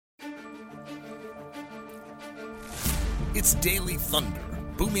It's Daily Thunder,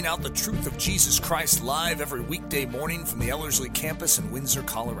 booming out the truth of Jesus Christ live every weekday morning from the Ellerslie campus in Windsor,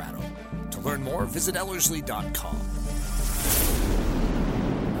 Colorado. To learn more, visit Ellerslie.com.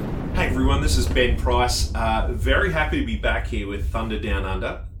 Hey everyone, this is Ben Price. Very happy to be back here with Thunder Down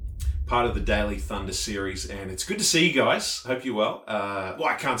Under, part of the Daily Thunder series, and it's good to see you guys. Hope you're well.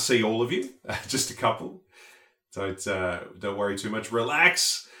 I can't see all of you, just a couple. So don't worry too much.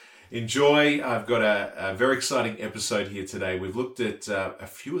 Relax. Enjoy. I've got a very exciting episode here today. We've looked at a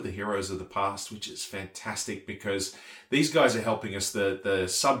few of the heroes of the past, which is fantastic because these guys are helping us. The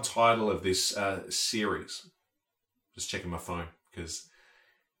subtitle of this series, just checking my phone, because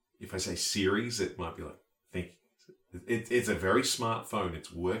if I say series, it might be like, think. It's a very smart phone.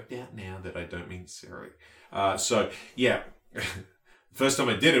 It's worked out now that I don't mean Siri. First time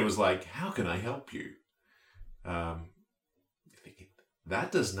I did it was like, how can I help you?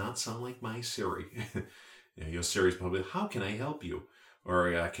 That does not sound like my Siri. Your Siri's probably, how can I help you?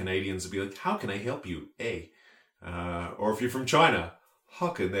 Or Canadians would be like, how can I help you? Or if you're from China, how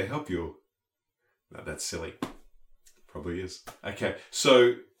can they help you? No, that's silly. Probably is. Okay,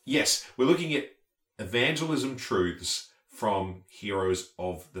 so yes, we're looking at evangelism truths from heroes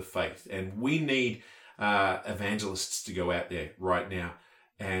of the faith. And we need evangelists to go out there right now.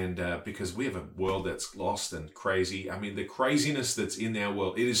 And because we have a world that's lost and crazy. I mean, the craziness that's in our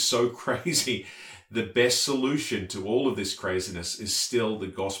world, it is so crazy. The best solution to all of this craziness is still the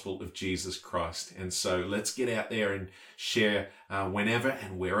gospel of Jesus Christ. And so let's get out there and share whenever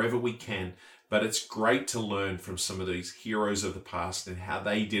and wherever we can. But it's great to learn from some of these heroes of the past and how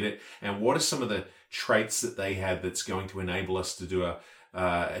they did it. And what are some of the traits that they had that's going to enable us to do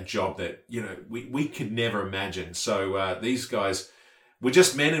a job that, we could never imagine. So these guys, we're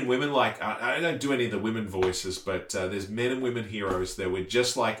just men and women. Like, I don't do any of the women voices, but there's men and women heroes that were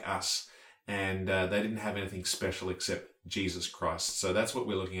just like us, and they didn't have anything special except Jesus Christ. So that's what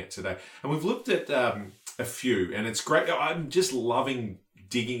we're looking at today. And we've looked at a few, and it's great. I'm just loving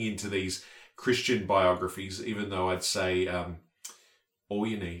digging into these Christian biographies, even though I'd say all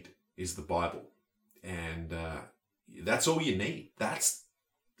you need is the Bible. And that's all you need. That's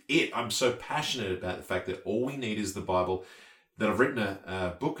it. I'm so passionate about the fact that all we need is the Bible, that I've written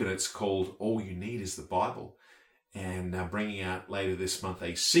a book, and it's called All You Need Is the Bible. And I'm bringing out later this month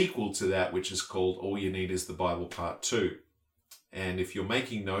a sequel to that, which is called All You Need Is the Bible Part 2. And if you're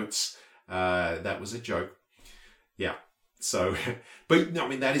making notes, that was a joke. Yeah. So, but I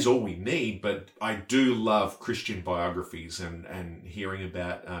mean, that is all we need. But I do love Christian biographies and hearing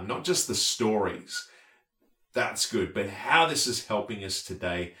about not just the stories. That's good. But how this is helping us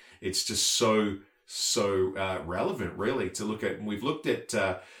today, it's just so relevant, really, to look at. And we've looked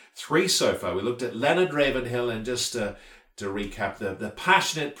at three so far. We looked at Leonard Ravenhill, and just to recap, the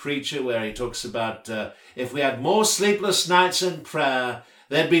passionate preacher, where he talks about if we had more sleepless nights in prayer,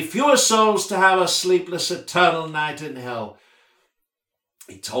 there'd be fewer souls to have a sleepless eternal night in hell.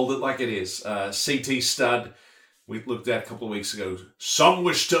 He told it like it is. C.T. Studd, we looked at a couple of weeks ago. Some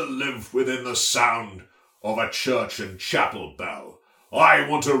wish to live within the sound of a church and chapel bell. I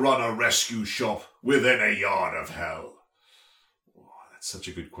want to run a rescue shop within a yard of hell. Oh, that's such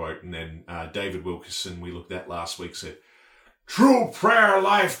a good quote. And then David Wilkerson, we looked at last week, said, true prayer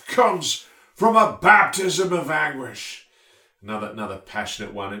life comes from a baptism of anguish. Another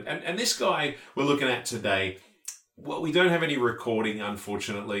passionate one. And this guy we're looking at today, well, we don't have any recording,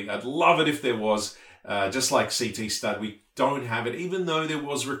 unfortunately. I'd love it if there was. Just like C.T. Studd, we don't have it, even though there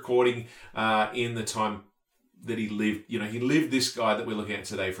was recording in the time that he lived. He lived, this guy that we're looking at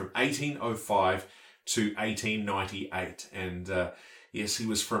today, from 1805 to 1898. And yes, he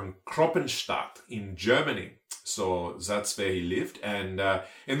was from Kroppenstadt in Germany. So that's where he lived. And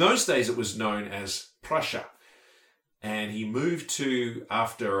in those days, it was known as Prussia. And he moved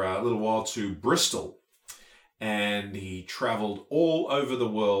after a little while, to Bristol. And he traveled all over the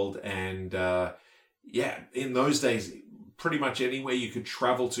world. And in those days, pretty much anywhere you could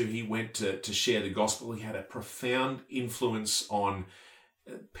travel to, he went to share the gospel. He had a profound influence on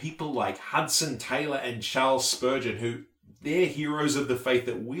people like Hudson Taylor and Charles Spurgeon, who they're heroes of the faith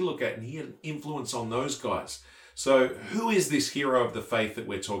that we look at, and he had an influence on those guys. So who is this hero of the faith that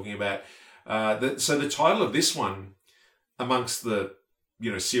we're talking about? So the title of this one, amongst the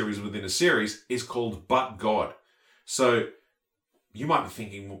series within a series, is called But God. So you might be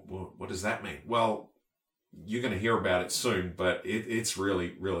thinking, well, what does that mean? Well, you're going to hear about it soon, but it's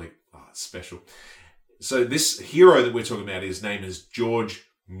really, really special. So this hero that we're talking about, his name is George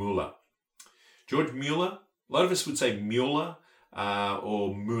Mueller. George Mueller, a lot of us would say Mueller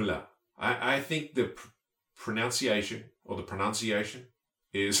or Mueller. I think the pronunciation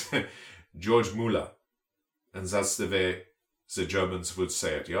is George Mueller. And that's the way the Germans would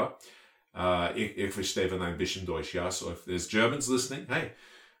say it, yeah? Ich verstehe ein bisschen Deutsch, yeah? So if there's Germans listening, hey,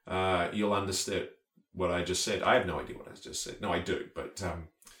 you'll understand what I just said. I have no idea what I just said. No, I do, but...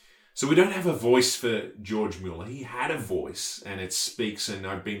 So we don't have a voice for George Mueller. He had a voice, and it speaks, and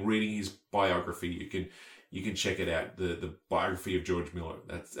I've been reading his biography. You can check it out, the biography of George Mueller.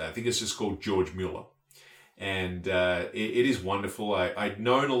 I think it's just called George Mueller. And it is wonderful. I'd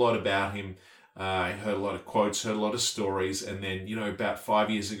known a lot about him. I heard a lot of quotes, heard a lot of stories, and then, about 5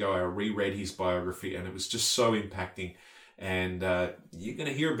 years ago, I reread his biography, and it was just so impacting. And you're going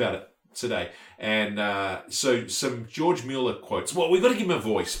to hear about it today. And so some George Mueller quotes. Well, we've got to give him a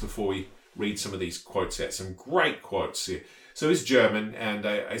voice before we read some of these quotes out. Some great quotes here. So he's German, and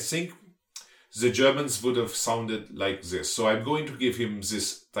I think the Germans would have sounded like this. So I'm going to give him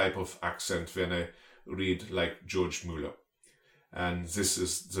this type of accent when I read like George Mueller. And this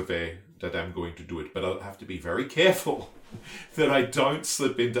is the way that I'm going to do it. But I'll have to be very careful that I don't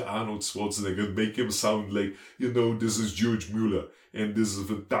slip into Arnold Schwarzenegger and make him sound like, this is George Mueller and this is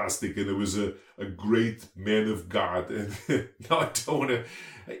fantastic and it was a great man of God. And no, I don't want to.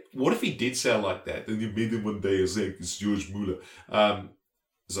 What if he did sound like that? And you meet him one day and say, it's George Mueller.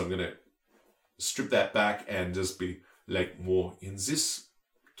 So I'm going to strip that back and just be like more in this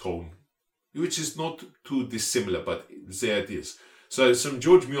tone, which is not too dissimilar, but there it is. So some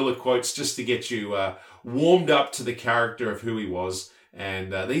George Mueller quotes just to get you warmed up to the character of who he was.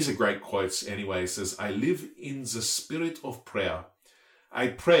 And these are great quotes anyway. It says, I live in the spirit of prayer. I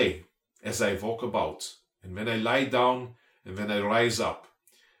pray as I walk about, and when I lie down and when I rise up.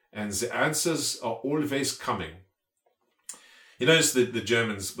 And the answers are always coming. You notice that the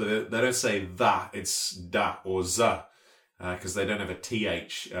Germans, they don't say the, it's da or za. Because they don't have a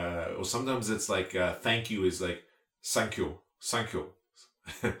th, or sometimes it's like thank you is like thank you.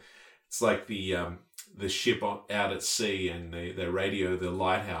 It's like the ship out at sea and they radio the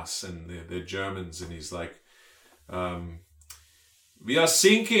lighthouse and they're Germans and he's like, we are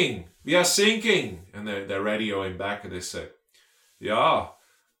sinking, and they're radioing back and they say, yeah,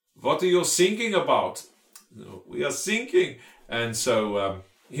 what are you thinking about? No, we are sinking. And so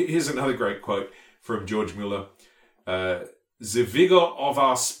here's another great quote from George Mueller. The vigor of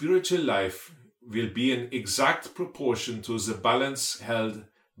our spiritual life will be in exact proportion to the balance held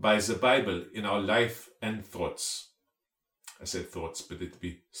by the Bible in our life and thoughts. I said thoughts, but it'd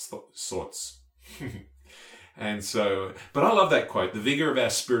be thoughts. And so, but I love that quote. The vigor of our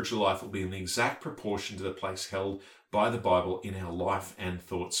spiritual life will be in the exact proportion to the place held by the Bible in our life and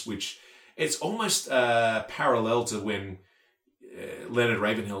thoughts, which it's almost parallel to when Leonard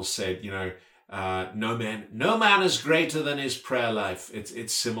Ravenhill said, no man is greater than his prayer life.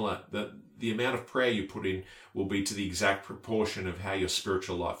 It's similar. The amount of prayer you put in will be to the exact proportion of how your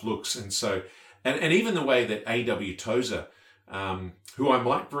spiritual life looks. And so, and even the way that A.W. Tozer, who I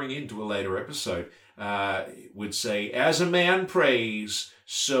might bring into a later episode, would say, as a man prays,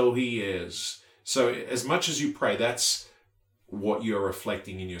 so he is. So as much as you pray, that's what you're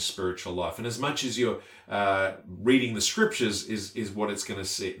reflecting in your spiritual life. And as much as you're reading the scriptures is what it's going to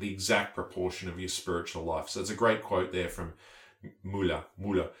see, the exact proportion of your spiritual life. So it's a great quote there from Mueller.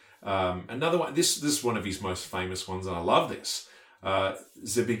 Another one, this is one of his most famous ones, and I love this.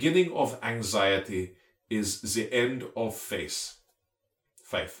 The beginning of anxiety is the end of faith.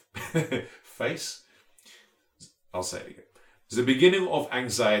 Faith? I'll say it again. The beginning of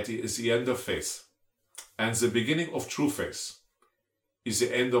anxiety is the end of faith. And the beginning of true faith is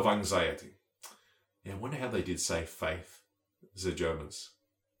the end of anxiety. Yeah, I wonder how they did say faith, the Germans.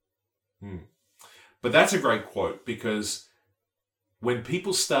 But that's a great quote, because when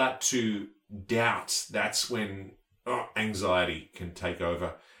people start to doubt, that's when anxiety can take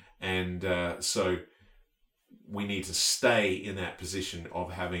over. And so we need to stay in that position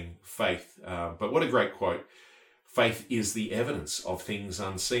of having faith. But what a great quote. Faith is the evidence of things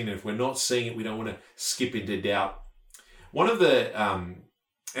unseen. And if we're not seeing it, we don't want to skip into doubt. One of the,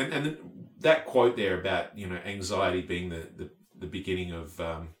 and that quote there about, anxiety being the beginning of,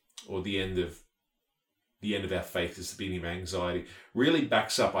 or the end of our faith is the beginning of anxiety, really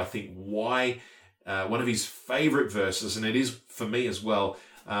backs up, I think, why one of his favorite verses, and it is for me as well,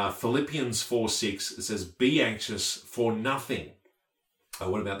 Philippians 4:6, it says, be anxious for nothing. Oh,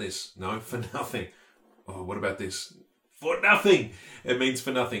 what about this? No, for nothing. Oh, what about this? For nothing. It means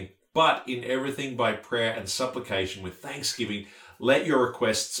for nothing. But in everything by prayer and supplication with thanksgiving, let your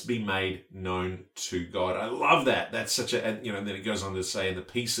requests be made known to God. I love that. That's such a, and then it goes on to say, and the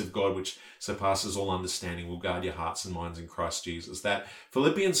peace of God, which surpasses all understanding, will guard your hearts and minds in Christ Jesus. That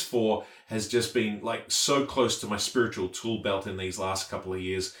Philippians 4 has just been like so close to my spiritual tool belt in these last couple of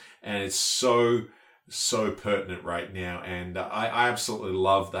years. And it's so so pertinent right now, and I absolutely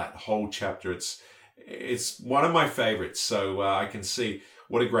love that whole chapter. It's one of my favorites, so I can see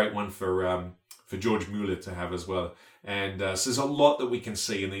what a great one for George Mueller to have as well. And so there's a lot that we can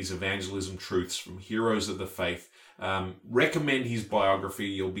see in these evangelism truths from heroes of the faith. Recommend his biography.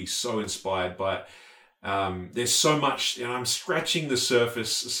 You'll be so inspired by it. There's so much, and I'm scratching the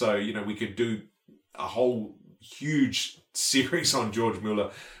surface, so we could do a whole huge series on George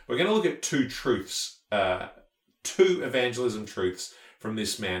Mueller. We're going to look at two truths, two evangelism truths from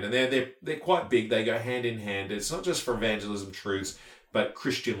this man, and they're quite big. They go hand in hand. It's not just for evangelism truths, but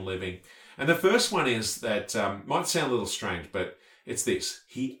Christian living. And the first one is that might sound a little strange, but it's this: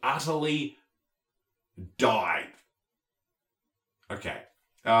 he utterly died. Okay,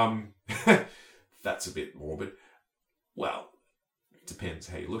 that's a bit morbid. Well, it depends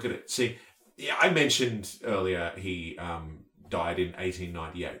how you look at it. See, yeah, I mentioned earlier he died in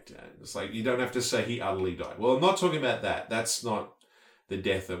 1898. It's like, you don't have to say he utterly died. Well, I'm not talking about that. That's not the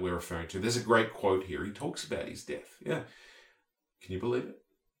death that we're referring to. There's a great quote here. He talks about his death. Yeah. Can you believe it?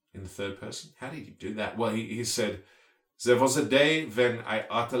 In the third person? How did he do that? Well, he said, "There was a day when I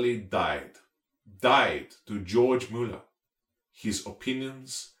utterly died. Died to George Mueller. His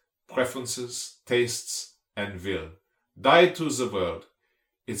opinions, preferences, tastes, and will. Died to the world.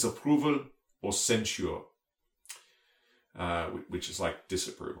 Its approval or censure." Which is like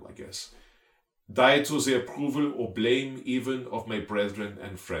disapproval, I guess. "Died to the approval or blame even of my brethren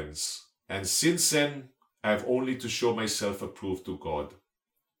and friends. And since then, I have only to show myself approved to God."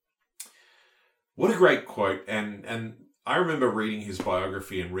 What a great quote. And I remember reading his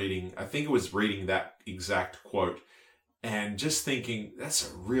biography and reading that exact quote and just thinking,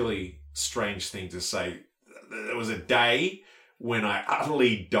 that's a really strange thing to say. There was a day when I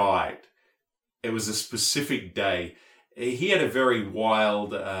utterly died. It was a specific day. He had a very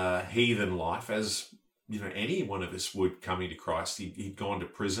wild, heathen life, as any one of us would coming to Christ. He'd gone to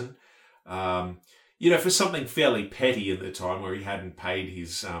prison, for something fairly petty at the time, where he hadn't paid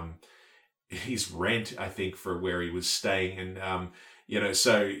his rent, I think, for where he was staying, and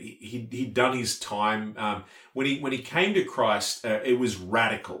so he'd done his time. When he came to Christ, it was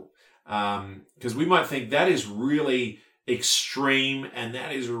radical, because we might think that is really extreme, and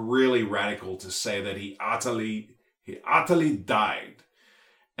that is really radical to say that he utterly died.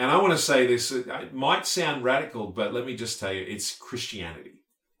 And I want to say this, it might sound radical, but let me just tell you, it's Christianity.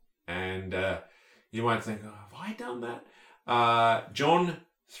 And you might think, oh, have I done that? John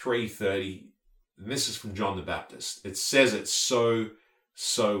 3:30, and this is from John the Baptist. It says it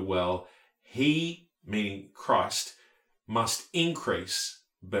so well. He, meaning Christ, must increase,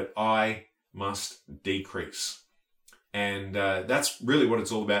 but I must decrease. And that's really what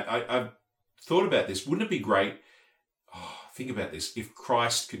it's all about. I've thought about this. Wouldn't it be great? Think about this. If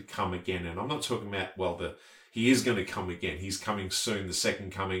Christ could come again, and I'm not talking about, he is going to come again. He's coming soon. The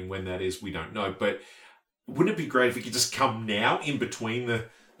second coming, when that is, we don't know. But wouldn't it be great if he could just come now in between the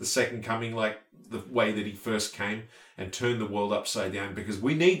second coming, like the way that he first came, and turn the world upside down? Because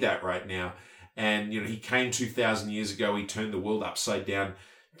we need that right now. And, he came 2,000 years ago. He turned the world upside down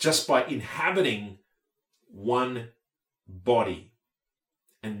just by inhabiting one body.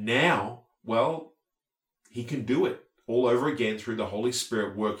 And now, he can do it all over again through the Holy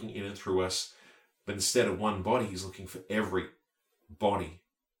Spirit working in and through us. But instead of one body, he's looking for every body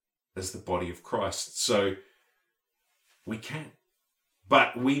as the body of Christ. So we can.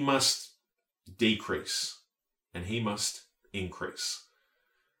 But we must decrease and he must increase.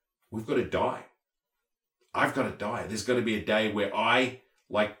 We've got to die. I've got to die. There's got to be a day where I,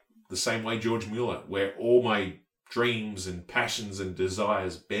 like the same way George Mueller, where all my dreams and passions and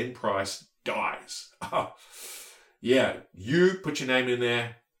desires, Ben Price dies. Yeah, you put your name in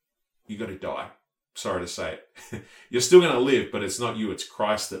there, you got to die. Sorry to say it. You're still going to live, but it's not you, it's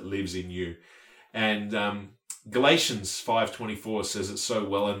Christ that lives in you. And Galatians 5:24 says it so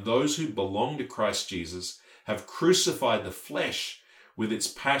well, "And those who belong to Christ Jesus have crucified the flesh with its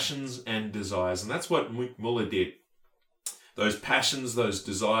passions and desires." And that's what Mueller did. Those passions, those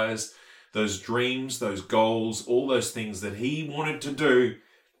desires, those dreams, those goals, all those things that he wanted to do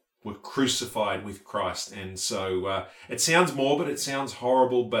were crucified with Christ. And so it sounds morbid, it sounds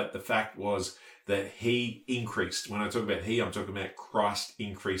horrible, but the fact was that he increased. When I talk about he, I'm talking about Christ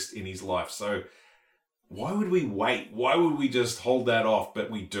increased in his life. So why would we wait? Why would we just hold that off? But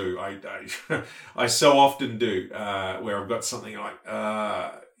we do. I so often do, where I've got something like,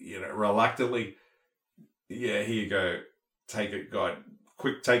 reluctantly, yeah, here you go. Take it, God.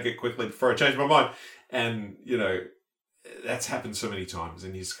 Take it quickly before I change my mind. And, that's happened so many times.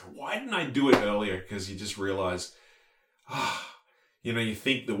 And you just go, why didn't I do it earlier? Because you just realize, you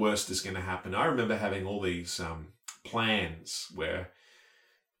think the worst is going to happen. I remember having all these plans where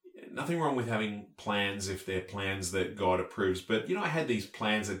nothing wrong with having plans if they're plans that God approves. But, I had these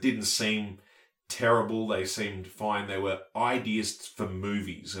plans that didn't seem terrible. They seemed fine. They were ideas for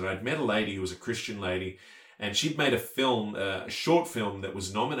movies. And I'd met a lady who was a Christian lady, and she'd made a film, a short film that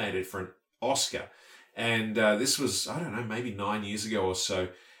was nominated for an Oscar. And this was, I don't know, maybe 9 years ago or so.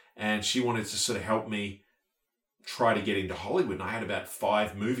 And she wanted to sort of help me try to get into Hollywood. And I had about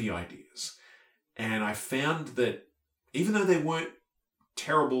 5 movie ideas. And I found that even though they weren't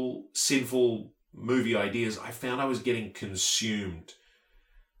terrible, sinful movie ideas, I found I was getting consumed.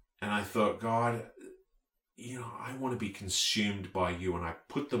 And I thought, God, I want to be consumed by you. And I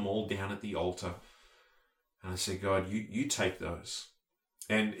put them all down at the altar. And I said, God, you take those.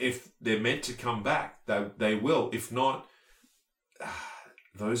 And if they're meant to come back, they will. If not,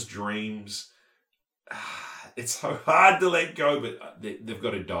 those dreams, it's so hard to let go, but they've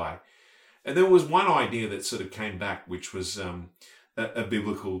got to die. And there was one idea that sort of came back, which was a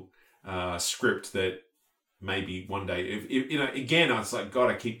biblical script that maybe one day, if again, I was like, God,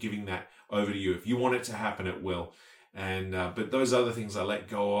 I keep giving that over to you. If you want it to happen, it will. And but those other things I let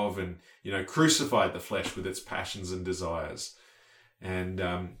go of, and crucified the flesh with its passions and desires. And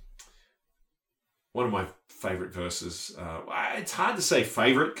one of my favorite verses, it's hard to say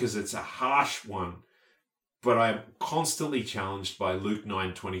favorite because it's a harsh one, but I'm constantly challenged by Luke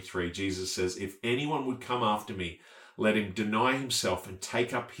 9:23. Jesus says, if anyone would come after me, let him deny himself and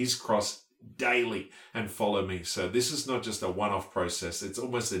take up his cross daily and follow me. So this is not just a one-off process. It's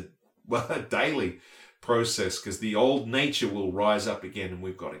almost a daily process, because the old nature will rise up again, and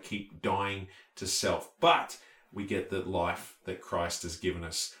we've got to keep dying to self. But we get the life that Christ has given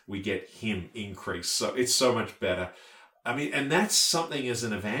us. We get him increased. So it's so much better. I mean, and that's something as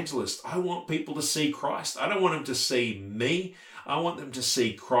an evangelist. I want people to see Christ. I don't want them to see me. I want them to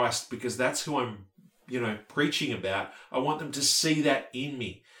see Christ, because that's who I'm, preaching about. I want them to see that in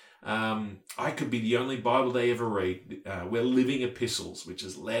me. I could be the only Bible they ever read. We're living epistles, which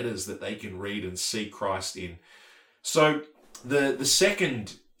is letters that they can read and see Christ in. So the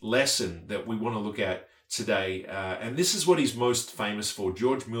second lesson that we want to look at today, and this is what he's most famous for.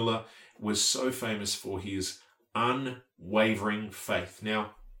 George Mueller was so famous for his unwavering faith.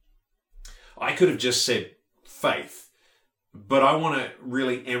 Now, I could have just said faith, but I want to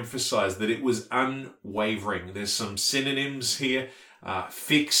really emphasize that it was unwavering. There's some synonyms here.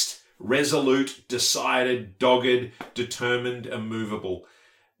 Fixed, resolute, decided, dogged, determined, immovable.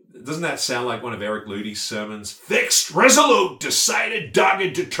 Doesn't that sound like one of Eric Ludy's sermons? Fixed, resolute, decided,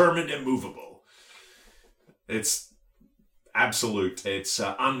 dogged, determined, immovable. It's absolute. It's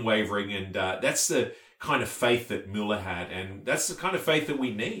unwavering. And that's the kind of faith that Mueller had. And that's the kind of faith that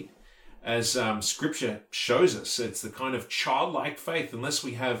we need. As Scripture shows us, it's the kind of childlike faith. Unless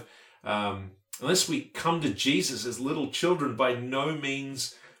we come to Jesus as little children, by no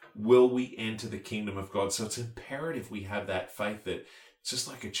means will we enter the kingdom of God. So it's imperative we have that faith that it's just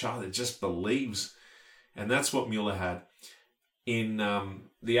like a child that just believes. And that's what Mueller had. In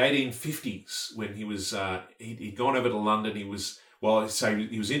the 1850s, when he was he'd gone over to London, he was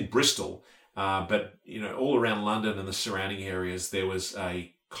in Bristol, but all around London and the surrounding areas there was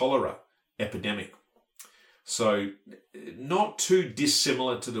a cholera epidemic. So not too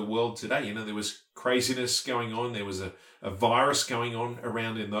dissimilar to the world today. There was craziness going on. There was a virus going on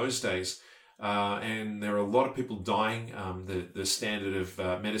around in those days. And there are a lot of people dying. The standard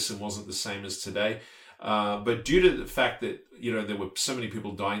of medicine wasn't the same as today. But due to the fact that, there were so many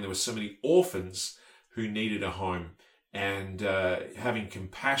people dying, there were so many orphans who needed a home, and having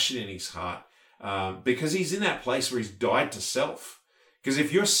compassion in his heart, because he's in that place where he's died to self. Because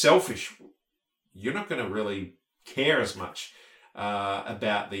if you're selfish, you're not going to really care as much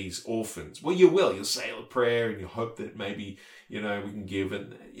about these orphans. Well, you will. You'll say a prayer and you hope that maybe, we can give.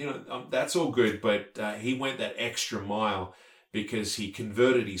 And, that's all good. But he went that extra mile because he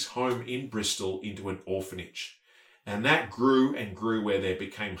converted his home in Bristol into an orphanage. And that grew and grew, where there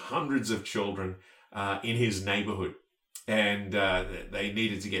became hundreds of children in his neighborhood. And they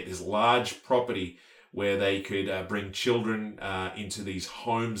needed to get this large property where they could bring children into these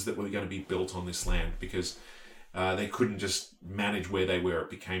homes that were going to be built on this land, because they couldn't just manage where they were. It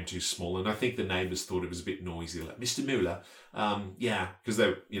became too small. And I think the neighbours thought it was a bit noisy. Like, Mr. Mueller, because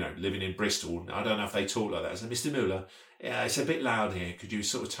they're, living in Bristol. I don't know if they talk like that. I said, Mr. Mueller, it's a bit loud here. Could you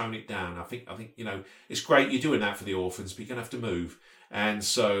sort of tone it down? I think it's great you're doing that for the orphans, but you're going to have to move. And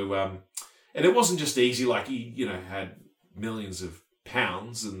so, and it wasn't just easy. Like, he, had millions of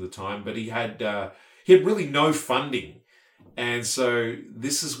pounds in the time, but he had really no funding. And so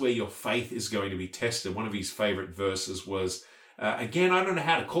this is where your faith is going to be tested. One of his favorite verses was Again, I don't know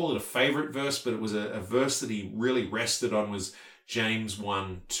how to call it a favorite verse, but it was a verse that he really rested on, was James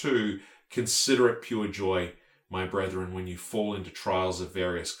 1:2. Consider it pure joy, my brethren, when you fall into trials of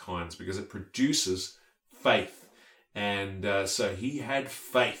various kinds, because it produces faith. And so he had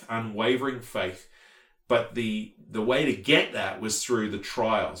faith, unwavering faith. But the way to get that was through the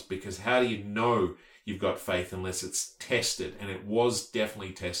trials, because how do you know you've got faith unless it's tested? And it was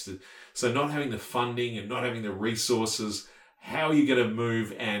definitely tested. So not having the funding and not having the resources, how are you going to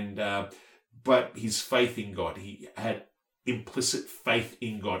move? And but his faith in God, he had implicit faith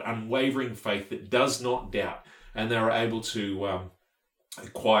in God, unwavering faith that does not doubt. And they were able to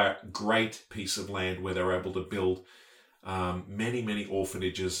acquire a great piece of land where they were able to build many, many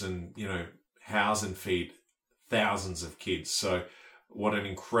orphanages and, house and feed thousands of kids. So what an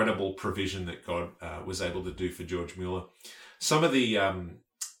incredible provision that God was able to do for George Mueller. Some of the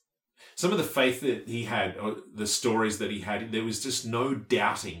faith that he had, or the stories that he had, there was just no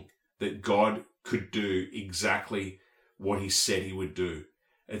doubting that God could do exactly what he said he would do.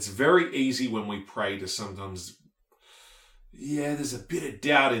 It's very easy when we pray to sometimes, there's a bit of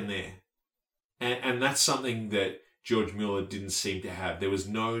doubt in there. And that's something that George Mueller didn't seem to have. There was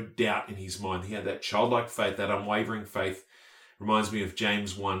no doubt in his mind. He had that childlike faith, that unwavering faith. Reminds me of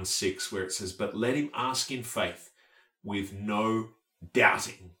James 1:6, where it says, but let him ask in faith with no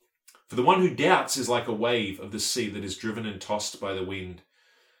doubting. For the one who doubts is like a wave of the sea that is driven and tossed by the wind.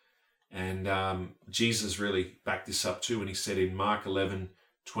 And Jesus really backed this up too when he said in Mark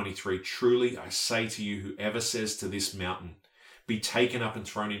 11:23, truly I say to you, whoever says to this mountain, be taken up and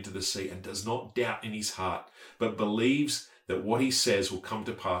thrown into the sea, and does not doubt in his heart, but believes that what he says will come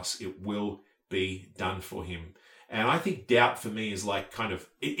to pass, it will be done for him. And I think doubt for me is like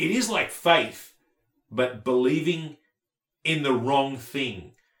it is like faith, but believing in the wrong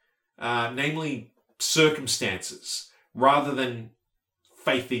thing, namely circumstances, rather than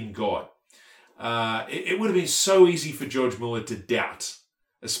faith in God. It would have been so easy for George Mueller to doubt,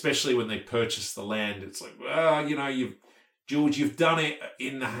 especially when they purchased the land. It's like, George, you've done it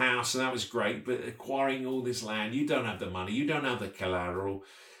in the house, and that was great, but acquiring all this land, you don't have the money, you don't have the collateral,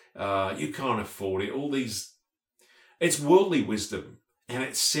 you can't afford it. All these, it's worldly wisdom, and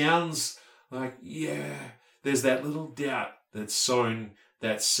it sounds like, there's that little doubt that's sown,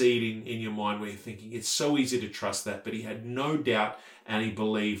 that seed in your mind where you're thinking it's so easy to trust that. But he had no doubt, and he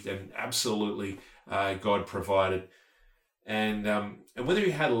believed, and absolutely God provided. And whether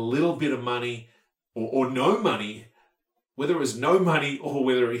he had a little bit of money or no money, whether it was no money or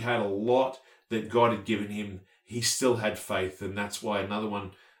whether he had a lot that God had given him, he still had faith. And that's why another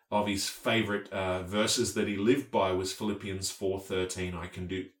one of his favorite verses that he lived by was Philippians 4:13. I can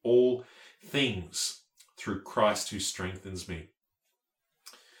do all things through Christ who strengthens me.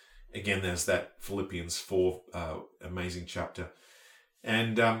 Again, there's that Philippians 4 amazing chapter.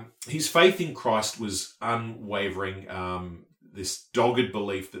 And his faith in Christ was unwavering. This dogged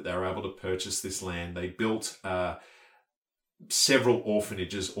belief that they were able to purchase this land. They built several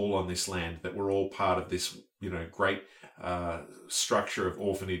orphanages all on this land that were all part of this, great structure of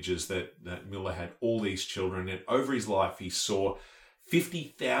orphanages that Mueller had all these children. And over his life, he saw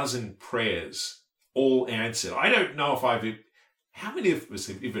 50,000 prayers all answered. I don't know if how many of us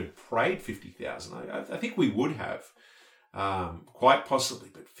have even prayed 50,000? I think we would have, quite possibly,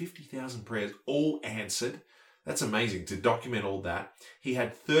 but 50,000 prayers all answered. That's amazing to document all that. He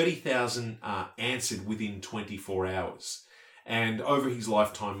had 30,000 answered within 24 hours. And over his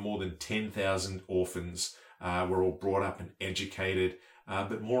lifetime, more than 10,000 orphans were all brought up and educated,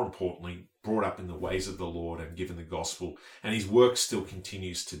 but more importantly, brought up in the ways of the Lord and given the gospel. And his work still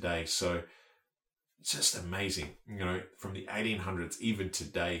continues today. So it's just amazing. From the 1800s, even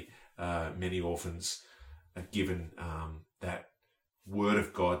today, many orphans are given that word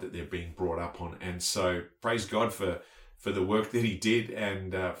of God that they're being brought up on. And so praise God for the work that he did,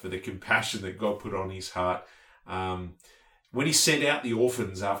 and for the compassion that God put on his heart. When he sent out the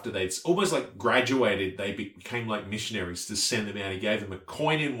orphans after they'd almost like graduated, they became like missionaries to send them out. He gave them a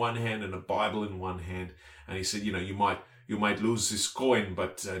coin in one hand and a Bible in one hand. And he said, you might lose this coin,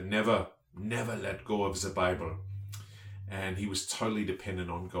 but never let go of the Bible. And he was totally dependent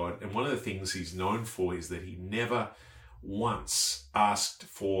on God. And one of the things he's known for is that he never once asked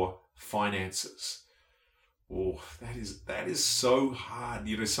for finances. Oh, that is so hard.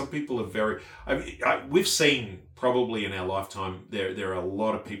 Some people are we've seen probably in our lifetime, there are a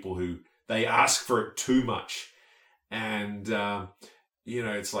lot of people who they ask for it too much. And,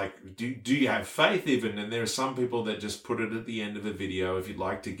 it's like, do you have faith even? And there are some people that just put it at the end of a video if you'd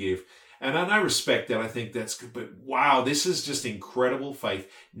like to give. And I respect that. I think that's good. But wow, this is just incredible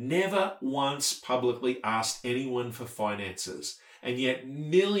faith. Never once publicly asked anyone for finances. And yet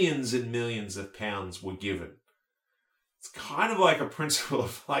millions and millions of pounds were given. It's kind of like a principle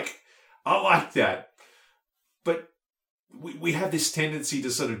of like, I like that. But we have this tendency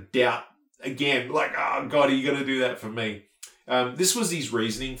to sort of doubt again, like, oh God, are you going to do that for me? This was his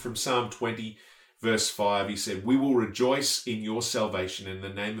reasoning from Psalm 20, verse 5. He said, we will rejoice in your salvation. In the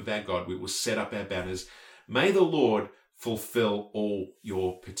name of our God, we will set up our banners. May the Lord fulfill all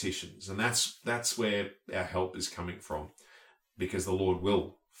your petitions. And that's where our help is coming from, because the Lord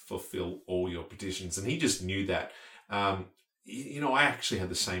will fulfill all your petitions. And he just knew that. I actually had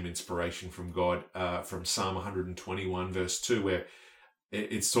the same inspiration from God from Psalm 121, verse 2, where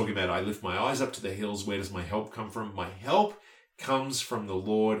it's talking about, I lift my eyes up to the hills. Where does my help come from? My help comes from the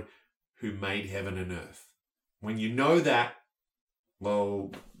Lord who made heaven and earth. When you know that,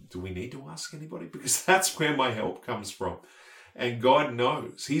 well, do we need to ask anybody? Because that's where my help comes from. And God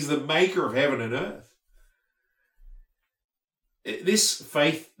knows. He's the maker of heaven and earth. This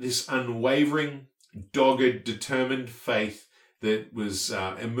faith, this unwavering, dogged, determined faith that was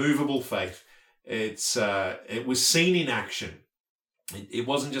immovable faith, it was seen in action. It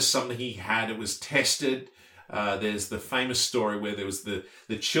wasn't just something he had, it was tested. There's the famous story where there was the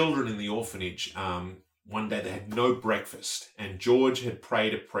children in the orphanage. One day they had no breakfast, and George had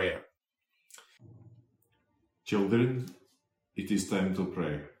prayed a prayer. Children, it is time to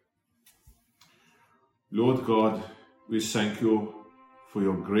pray. Lord God, we thank you for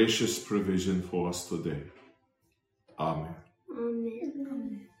your gracious provision for us today. Amen.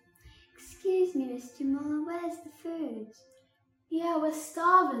 Amen. Excuse me, Mr. Muller, where's the food? Yeah, we're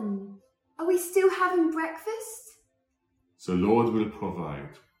starving. Are we still having breakfast? The Lord will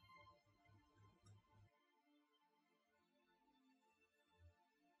provide.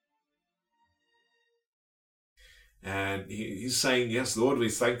 And he's saying, yes, Lord, we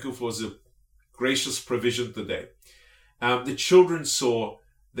thank you for the gracious provision today. The children saw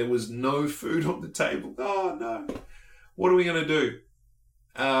there was no food on the table. Oh, no. What are we going to do?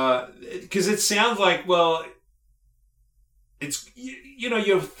 Because it sounds like, well, it's,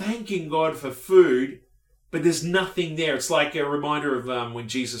 you're thanking God for food, but there's nothing there. It's like a reminder of when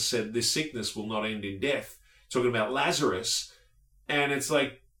Jesus said, this sickness will not end in death. Talking about Lazarus. And it's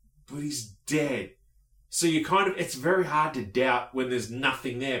like, but he's dead. So it's very hard to doubt when there's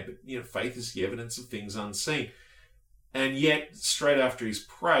nothing there. But, faith is the evidence of things unseen. And yet, straight after he's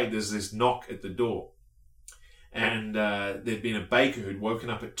prayed, there's this knock at the door. And there'd been a baker who'd woken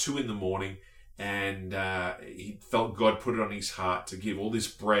up at 2 a.m, and he felt God put it on his heart to give all this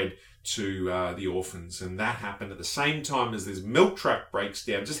bread to the orphans. And that happened at the same time as this milk truck breaks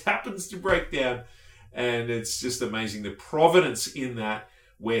down, just happens to break down. And it's just amazing, the providence in that,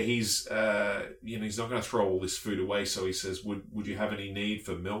 where he's not going to throw all this food away. So he says, would you have any need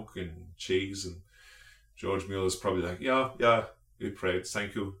for milk and cheese? And George Mueller's probably like, yeah, we prayed.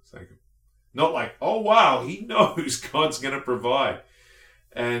 Thank you. Not like, oh, wow, he knows God's going to provide.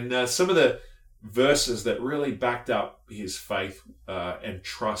 And some of the verses that really backed up his faith and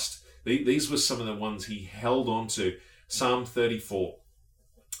trust, these were some of the ones he held on to. Psalm 34,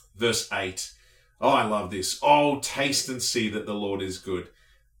 verse 8. Oh, I love this. Oh, taste and see that the Lord is good.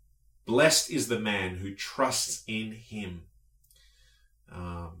 Blessed is the man who trusts in him.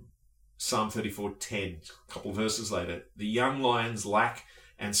 Psalm 34:10, a couple of verses later. The young lions lack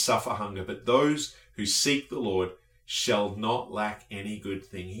and suffer hunger, but those who seek the Lord shall not lack any good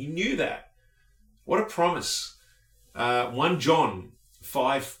thing. He knew that. What a promise. 1 John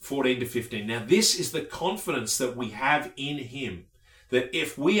 5:14-15. Now this is the confidence that we have in him, that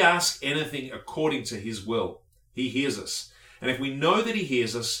if we ask anything according to his will, he hears us. And if we know that he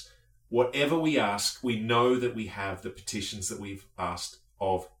hears us, whatever we ask, we know that we have the petitions that we've asked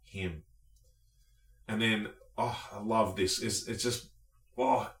of him. And then, I love this. It's just,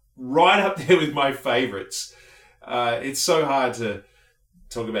 right up there with my favorites. It's so hard to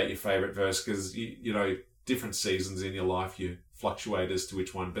talk about your favorite verse because, different seasons in your life, you fluctuate as to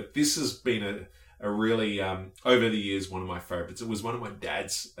which one. But this has been a really, over the years, one of my favorites. It was one of my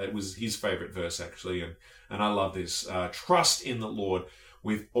dad's. It was his favorite verse, actually. And I love this. Trust in the Lord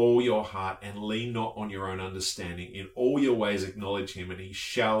with all your heart and lean not on your own understanding. In all your ways acknowledge him and he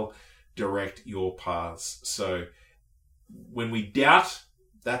shall direct your paths. So when we doubt,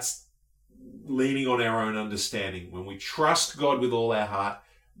 that's leaning on our own understanding. When we trust God with all our heart,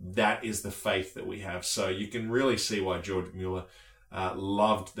 that is the faith that we have. So you can really see why George Mueller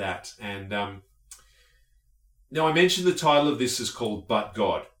loved that. And now I mentioned the title of this is called But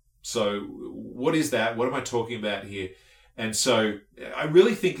God. So what is that? What am I talking about here? And so I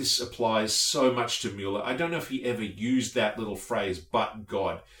really think this applies so much to Mueller. I don't know if he ever used that little phrase, but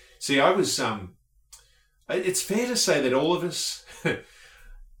God. See, it's fair to say that all of us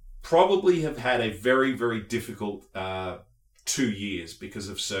probably have had a very, very difficult 2 years because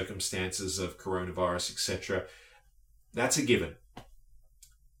of circumstances of coronavirus, etc. That's a given.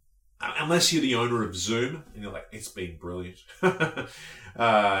 Unless you're the owner of Zoom and you're like, it's been brilliant. They're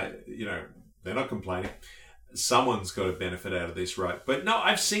not complaining. Someone's got to benefit out of this, right? But no,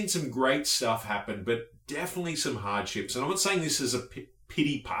 I've seen some great stuff happen, but definitely some hardships. And I'm not saying this is a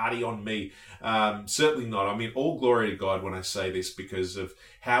pity party on me. Certainly not. I mean, all glory to God when I say this because of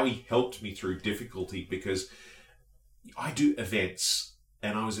how he helped me through difficulty, because I do events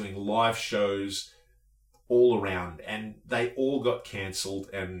and I was doing live shows all around and they all got cancelled.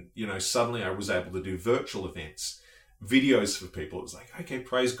 And, suddenly I was able to do virtual events, videos for people. It was like, okay,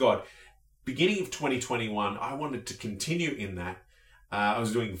 praise God. Beginning of 2021, I wanted to continue in that. I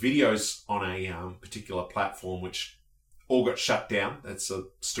was doing videos on a particular platform, which all got shut down. That's a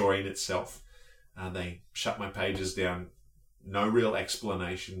story in itself. They shut my pages down. No real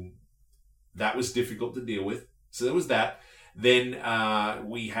explanation. That was difficult to deal with. So there was that. Then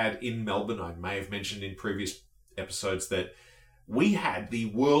we had in Melbourne, I may have mentioned in previous episodes, that we had the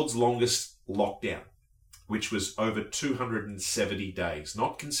world's longest lockdown, which was over 270 days.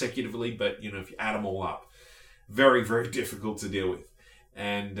 Not consecutively, but, if you add them all up. Very, very difficult to deal with.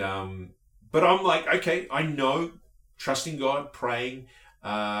 And but I'm like, okay, I know, trusting God, praying.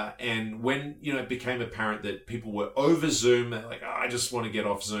 And when, it became apparent that people were over Zoom, they're like, I just want to get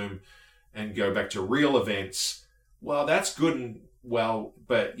off Zoom and go back to real events. Well, that's good and well,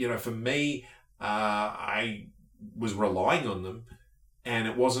 but, for me, I was relying on them, and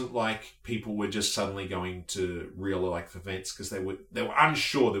it wasn't like people were just suddenly going to real life events because they were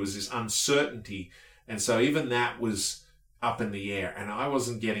unsure. There was this uncertainty, and so even that was up in the air, and I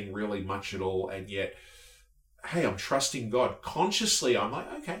wasn't getting really much at all. And yet, hey, I'm trusting God consciously. I'm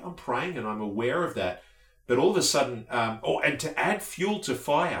like, okay, I'm praying, and I'm aware of that. But all of a sudden, and to add fuel to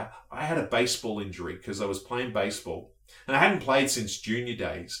fire, I had a baseball injury because I was playing baseball. And I hadn't played since junior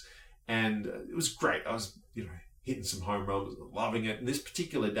days. And it was great. I was, hitting some home runs, loving it. And this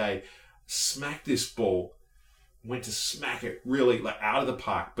particular day, smacked this ball, went to smack it really out of the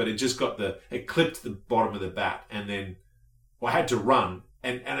park, but it just it clipped the bottom of the bat. And then I had to run.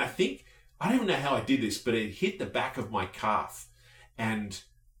 And I think, I don't even know how I did this, but it hit the back of my calf. And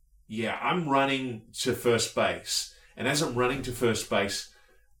yeah, I'm running to first base. And as I'm running to first base,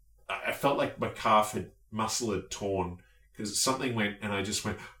 I felt like my muscle had torn because something went, and I just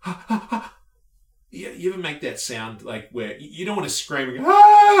went, ha, ha, ha. You ever make that sound like where you don't want to scream and go,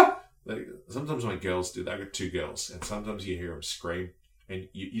 ah! Like, sometimes my girls do that. I've got 2 girls, and sometimes you hear them scream and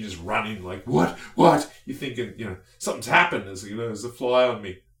you just run in like, what? You're thinking, something's happened. There's a fly on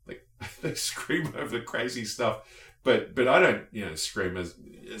me. Like, they scream over the crazy stuff. But I don't, scream as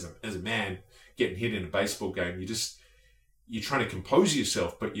a man getting hit in a baseball game. You're trying to compose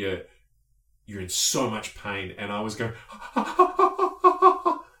yourself, but you're in so much pain. And I was going,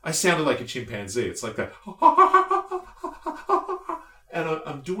 I sounded like a chimpanzee. It's like that. And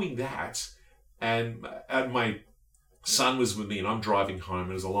I'm doing that. And my son was with me, and I'm driving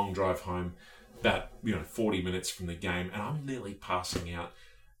home. It was a long drive home, about 40 minutes from the game, and I'm nearly passing out.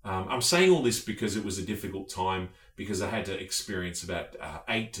 I'm saying all this because it was a difficult time, because I had to experience about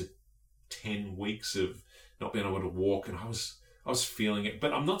 8 to 10 weeks of not being able to walk, and I was feeling it.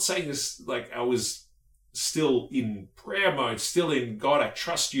 But I'm not saying this like I was still in prayer mode, still in God, I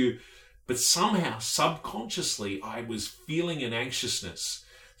trust you. But somehow, subconsciously, I was feeling an anxiousness.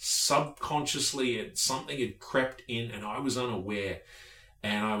 Subconsciously, something had crept in, and I was unaware.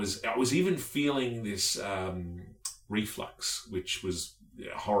 And I was even feeling this reflux, which was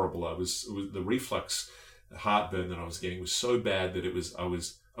horrible. The reflux, the heartburn that I was getting was so bad that I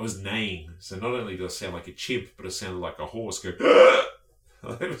was neighing. So not only did I sound like a chimp, but I sounded like a horse going.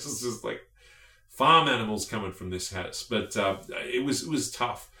 It was just like farm animals coming from this house. But it was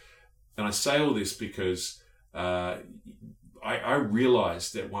tough. And I say all this because I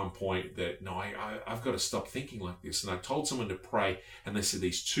realized at one point that no, I've got to stop thinking like this. And I told someone to pray, and they said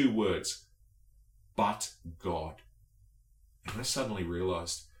these 2 words, but God. And I suddenly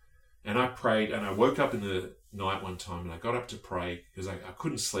realized, and I prayed, and I woke up in the night one time, and I got up to pray because I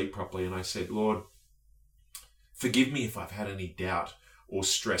couldn't sleep properly. And I said, Lord, forgive me if I've had any doubt or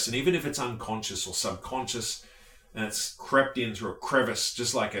stress. And even if it's unconscious or subconscious, and it's crept in through a crevice,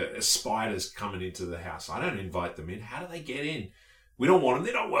 just like a spider's coming into the house. I don't invite them in. How do they get in? We don't want them.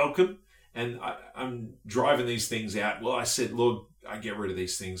 They're not welcome. And I'm driving these things out. Well, I said, Lord, I get rid of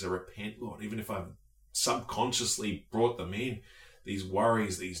these things. I repent, Lord, even if I've subconsciously brought them in, these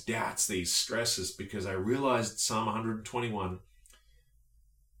worries, these doubts, these stresses, because I realized Psalm 121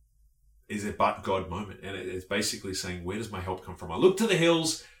 is a but God moment. And it's basically saying, where does my help come from? I look to the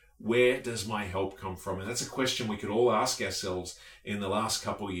hills, where does my help come from? And that's a question we could all ask ourselves in the last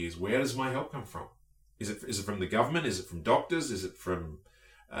couple of years. Where does my help come from? Is it from the government? Is it from doctors? Is it from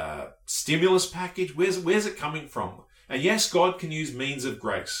stimulus package? Where's it coming from? And yes, God can use means of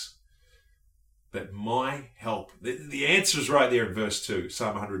grace. But my help, the answer is right there in verse 2,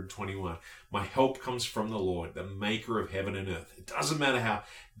 Psalm 121. My help comes from the Lord, the maker of heaven and earth. It doesn't matter how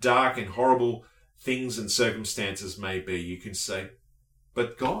dark and horrible things and circumstances may be. You can say,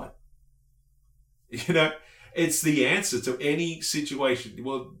 but God. You know, it's the answer to any situation.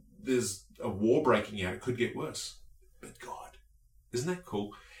 Well, there's a war breaking out. It could get worse. But God. Isn't that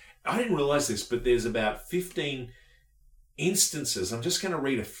cool? I didn't realize this, but there's about 15 instances. I'm just going to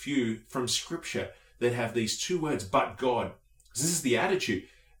read a few from Scripture that have these two words, but God. This is the attitude.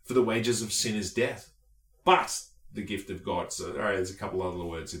 For the wages of sin is death, but the gift of God. So, all right, there's a couple other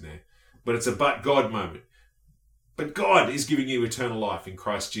words in there. But it's a but God moment. But God is giving you eternal life in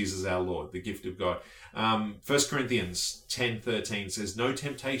Christ Jesus our Lord, the gift of God. 1 Corinthians 10:13 says, no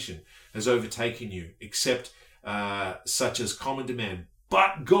temptation has overtaken you except such as common to man.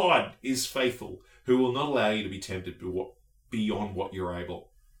 But God is faithful, who will not allow you to be tempted beyond what you're able.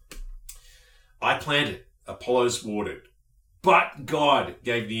 I planted, Apollos watered, but God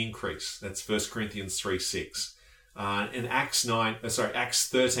gave the increase. That's 1 Corinthians 3:6. In Acts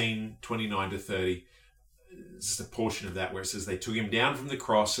 13:29-30, this is a portion of that where it says they took him down from the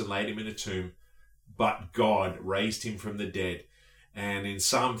cross and laid him in a tomb, but God raised him from the dead. And in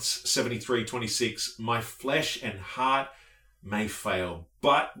Psalm 73:26, my flesh and heart may fail,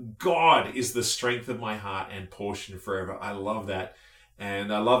 but God is the strength of my heart and portion forever. I love that.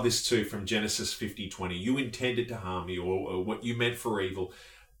 And I love this too from Genesis 50:20. You intended to harm me, or what you meant for evil,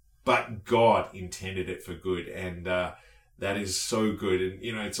 but God intended it for good. And that is so good. And,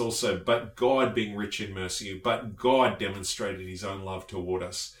 you know, it's also, but God being rich in mercy, but God demonstrated his own love toward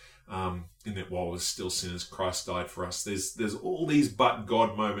us. In that while we're still sinners, Christ died for us. There's all these but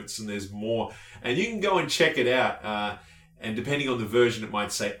God moments, and there's more. And you can go and check it out. And depending on the version, it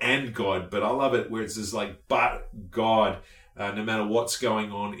might say and God, but I love it where it says like, but God, no matter what's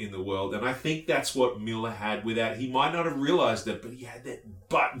going on in the world. And I think that's what Muller had without, he might not have realized it, but he had that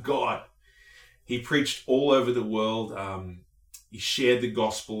but God. He preached all over the world. He shared the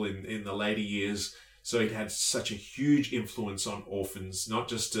gospel in the later years. So he had such a huge influence on orphans, not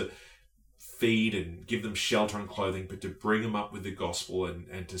just to feed and give them shelter and clothing, but to bring them up with the gospel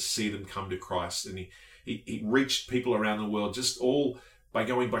and to see them come to Christ. And he reached people around the world just all by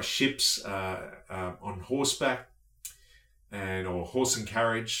going by ships, on horseback, or horse and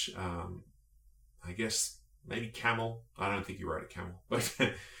carriage. I guess maybe camel. I don't think he rode a camel,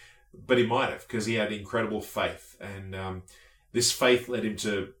 but he might have, because he had incredible faith. And this faith led him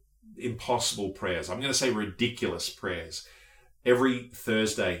to impossible prayers. I'm going to say ridiculous prayers. Every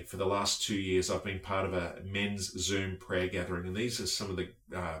Thursday for the last 2 years, I've been part of a men's Zoom prayer gathering. And these are some of the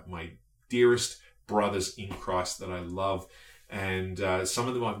my dearest brothers in Christ that I love. And some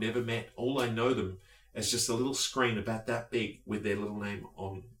of them I've never met. All I know them as just a little screen about that big with their little name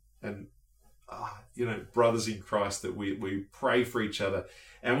on. And, you know, brothers in Christ that we pray for each other.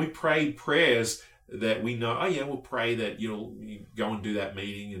 And we pray prayers that we know, we'll pray that you go and do that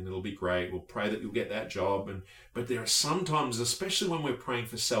meeting and it'll be great. We'll pray that you'll get that job. But there are sometimes, especially when we're praying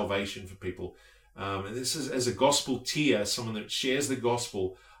for salvation for people, and this is as a gospel tier, someone that shares the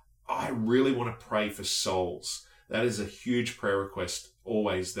gospel, I really want to pray for souls. That is a huge prayer request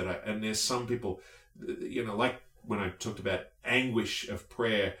always and there's some people, you know, like when I talked about anguish of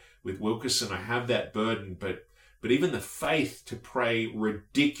prayer with Wilkerson, I have that burden, but even the faith to pray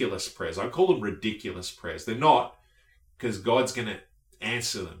ridiculous prayers. I call them ridiculous prayers. They're not, because God's going to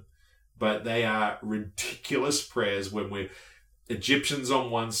answer them. But they are ridiculous prayers when we're Egyptians on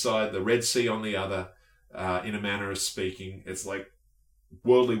one side, the Red Sea on the other, in a manner of speaking. It's like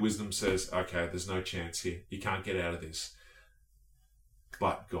worldly wisdom says, okay, there's no chance here. You can't get out of this.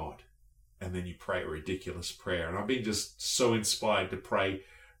 But God. And then you pray a ridiculous prayer. And I've been just so inspired to pray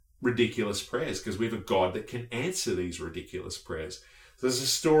ridiculous prayers because we have a God that can answer these ridiculous prayers. So there's a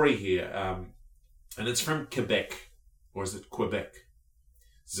story here, and it's from Quebec, or is it Quebec?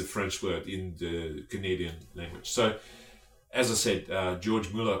 It's a French word in the Canadian language. So, as I said,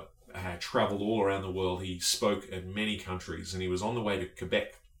 George Muller had traveled all around the world. He spoke in many countries, and he was on the way to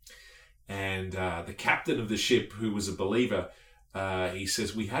Quebec. And the captain of the ship, who was a believer, he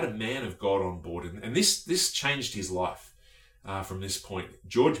says, we had a man of God on board, and this changed his life. From this point,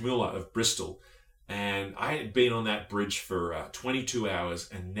 George Muller of Bristol, And I had been on that bridge for 22 hours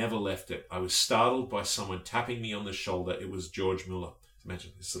and never left it. I was startled by someone tapping me on the shoulder. It was George Mueller.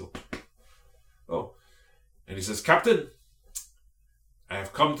 Imagine this little... Oh. And he says, "Captain, I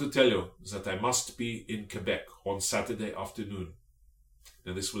have come to tell you that I must be in Quebec on Saturday afternoon."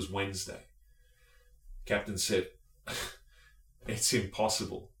 Now, this was Wednesday. Captain said, "It's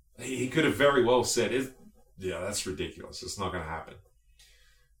impossible." He could have very well said, "Yeah, that's ridiculous. It's not going to happen."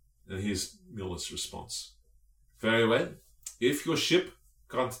 And here's Mueller's response. "Very well. If your ship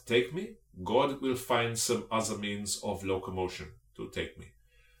can't take me, God will find some other means of locomotion to take me.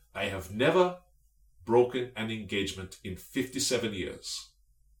 I have never broken an engagement in 57 years.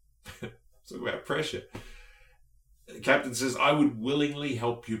 Talk about pressure. The captain says, "I would willingly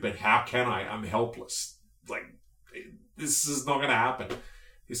help you, but how can I? I'm helpless. This is not going to happen."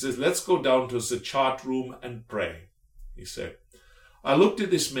 He says, "Let's go down to the chart room and pray," he said. I looked at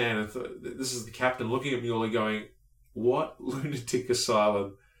this man and thought, this is the captain looking at Mueller going, what lunatic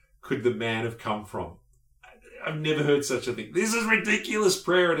asylum could the man have come from? I've never heard such a thing. This is ridiculous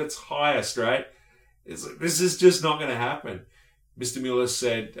prayer at its highest, right? This is just not going to happen. Mr. Mueller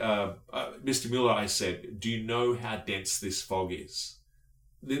said, "Mr. Mueller," I said, "do you know how dense this fog is?"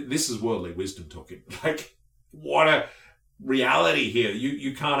 This is worldly wisdom talking. What a reality here.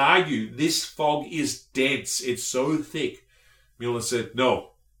 You can't argue. This fog is dense. It's so thick. Mueller said,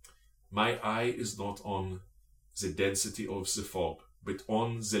 "No, my eye is not on the density of the fog, but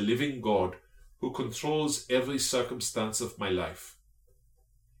on the living God who controls every circumstance of my life."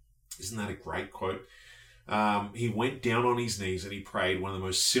 Isn't that a great quote? He went down on his knees and he prayed one of the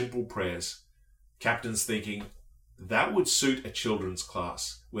most simple prayers. Captain's thinking, that would suit a children's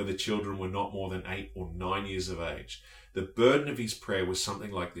class where the children were not more than 8 or 9 years of age. The burden of his prayer was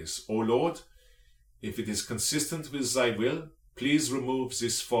something like this: "O Lord, if it is consistent with thy will, please remove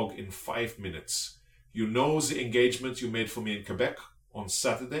this fog in 5 minutes. You know the engagement you made for me in Quebec on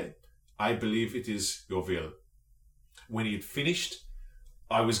Saturday. I believe it is your will." When he had finished,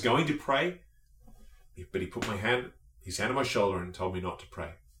 I was going to pray, but he put his hand on my shoulder and told me not to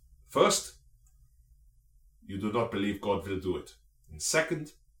pray. "First, you do not believe God will do it. And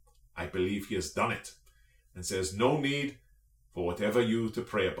second, I believe he has done it. And there's no need for whatever you to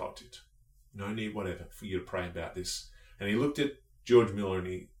pray about it. No need whatever for you to pray about this." And he looked at George Mueller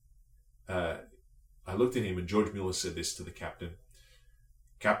and I looked at him, and George Mueller said this to the captain: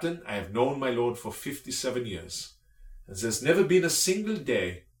 "Captain, I have known my Lord for 57 years, and there's never been a single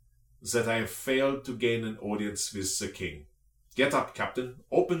day that I have failed to gain an audience with the king. Get up, Captain,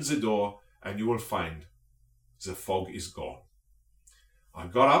 open the door, and you will find the fog is gone." I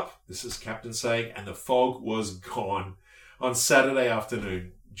got up, this is Captain saying, and the fog was gone. On Saturday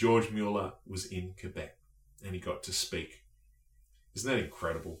afternoon, George Mueller was in Quebec, and he got to speak. Isn't that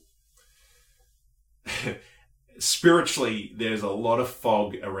incredible? Spiritually, there's a lot of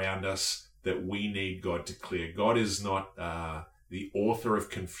fog around us that we need God to clear. God is not the author of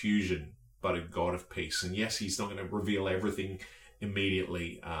confusion, but a God of peace. And yes, he's not going to reveal everything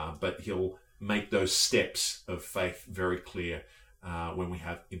immediately, but he'll make those steps of faith very clear when we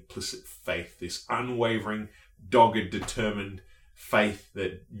have implicit faith, this unwavering, dogged, determined faith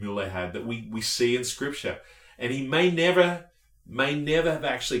that Mueller had, that we see in Scripture. And he may never have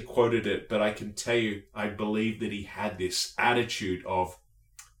actually quoted it, but I can tell you, I believe that he had this attitude of,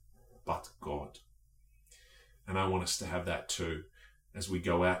 but God. And I want us to have that too as we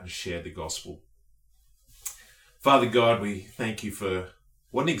go out and share the gospel. Father God, we thank you for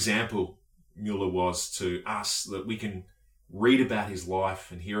what an example Mueller was to us, that we can read about his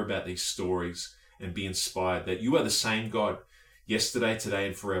life and hear about these stories and be inspired that you are the same God yesterday, today,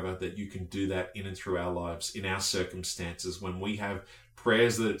 and forever, that you can do that in and through our lives, in our circumstances, when we have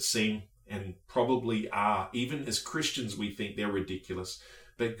prayers that seem and probably are, even as Christians, we think they're ridiculous.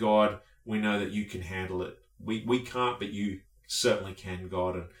 But God, we know that you can handle it. We can't, but you certainly can,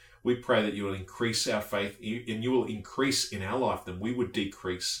 God. And we pray that you will increase our faith and you will increase in our life, then we would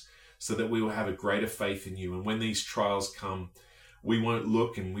decrease, so that we will have a greater faith in you. And when these trials come, we won't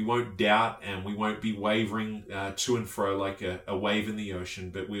look and we won't doubt and we won't be wavering to and fro like a wave in the ocean,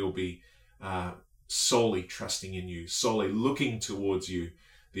 but we will be solely trusting in you, solely looking towards you,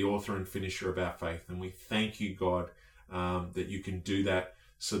 the author and finisher of our faith. And we thank you, God, that you can do that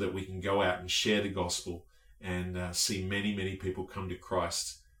so that we can go out and share the gospel and see many, many people come to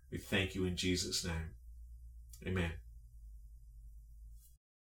Christ. We thank you in Jesus' name. Amen.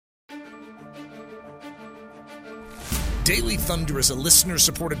 Daily Thunder is a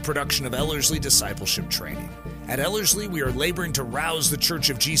listener-supported production of Ellerslie Discipleship Training. At Ellerslie, we are laboring to rouse the Church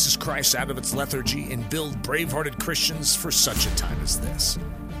of Jesus Christ out of its lethargy and build brave-hearted Christians for such a time as this.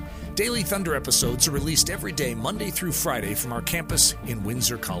 Daily Thunder episodes are released every day, Monday through Friday, from our campus in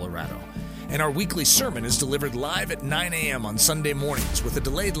Windsor, Colorado. And our weekly sermon is delivered live at 9 a.m. on Sunday mornings with a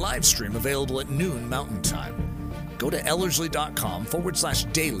delayed live stream available at noon Mountain Time. Go to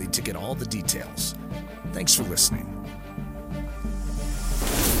Ellerslie.com/daily to get all the details. Thanks for listening.